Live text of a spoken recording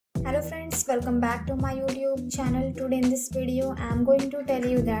Hello friends, welcome back to my YouTube channel. Today in this video, I am going to tell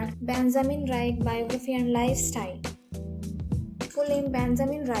you that Benjamin Raich biography and lifestyle. Full name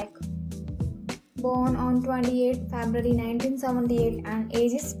Benjamin Raich. Born on 28 February 1978 and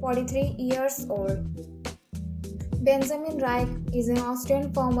age is 43 years old. Benjamin Raich is an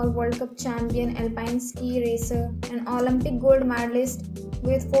Austrian former World Cup champion, alpine ski racer, and Olympic gold medalist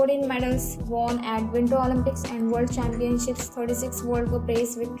with 14 medals won at Winter Olympics and World Championships, 36 World Cup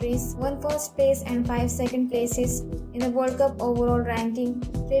race victories, 1 first place and 5 second places in the World Cup overall ranking,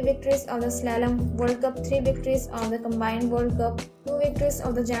 3 victories of the Slalom World Cup, 3 victories of the Combined World Cup, 2 victories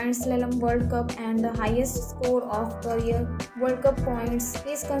of the Giant Slalom World Cup, and the highest score of career World Cup points.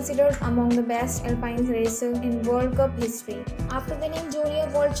 He is considered among the best alpine racers in World Cup history. After winning junior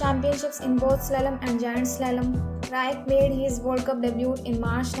World Championships in both slalom and giant slalom, Raich made his World Cup debut in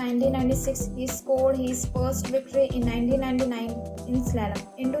March 1996. He scored his first victory in 1999 in slalom.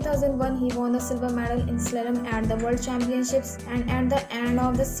 In 2001, he won the silver medal in slalom at the World Championships, and at the end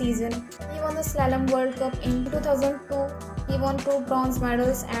of the season, he won the Slalom World Cup. In 2002, he won 2 bronze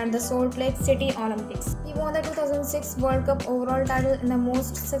medals at the Salt Lake City Olympics. He won the 2006 World Cup overall title in the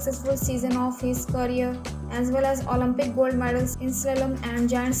most successful season of his career, as well as Olympic gold medals in slalom and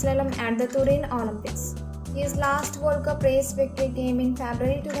giant slalom at the Turin Olympics. His last World Cup race victory came in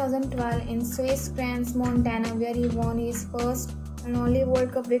February 2012 in Swiss Grants, Montana, where he won his first and only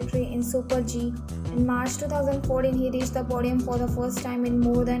World Cup victory in Super G. In March 2014, he reached the podium for the first time in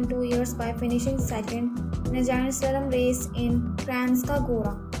more than 2 years by finishing second in a giant slalom race in Kranjska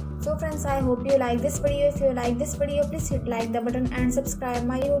Gora. So friends, I hope you like this video. If you like this video, please hit like the button and subscribe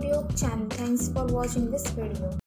my YouTube channel. Thanks for watching this video.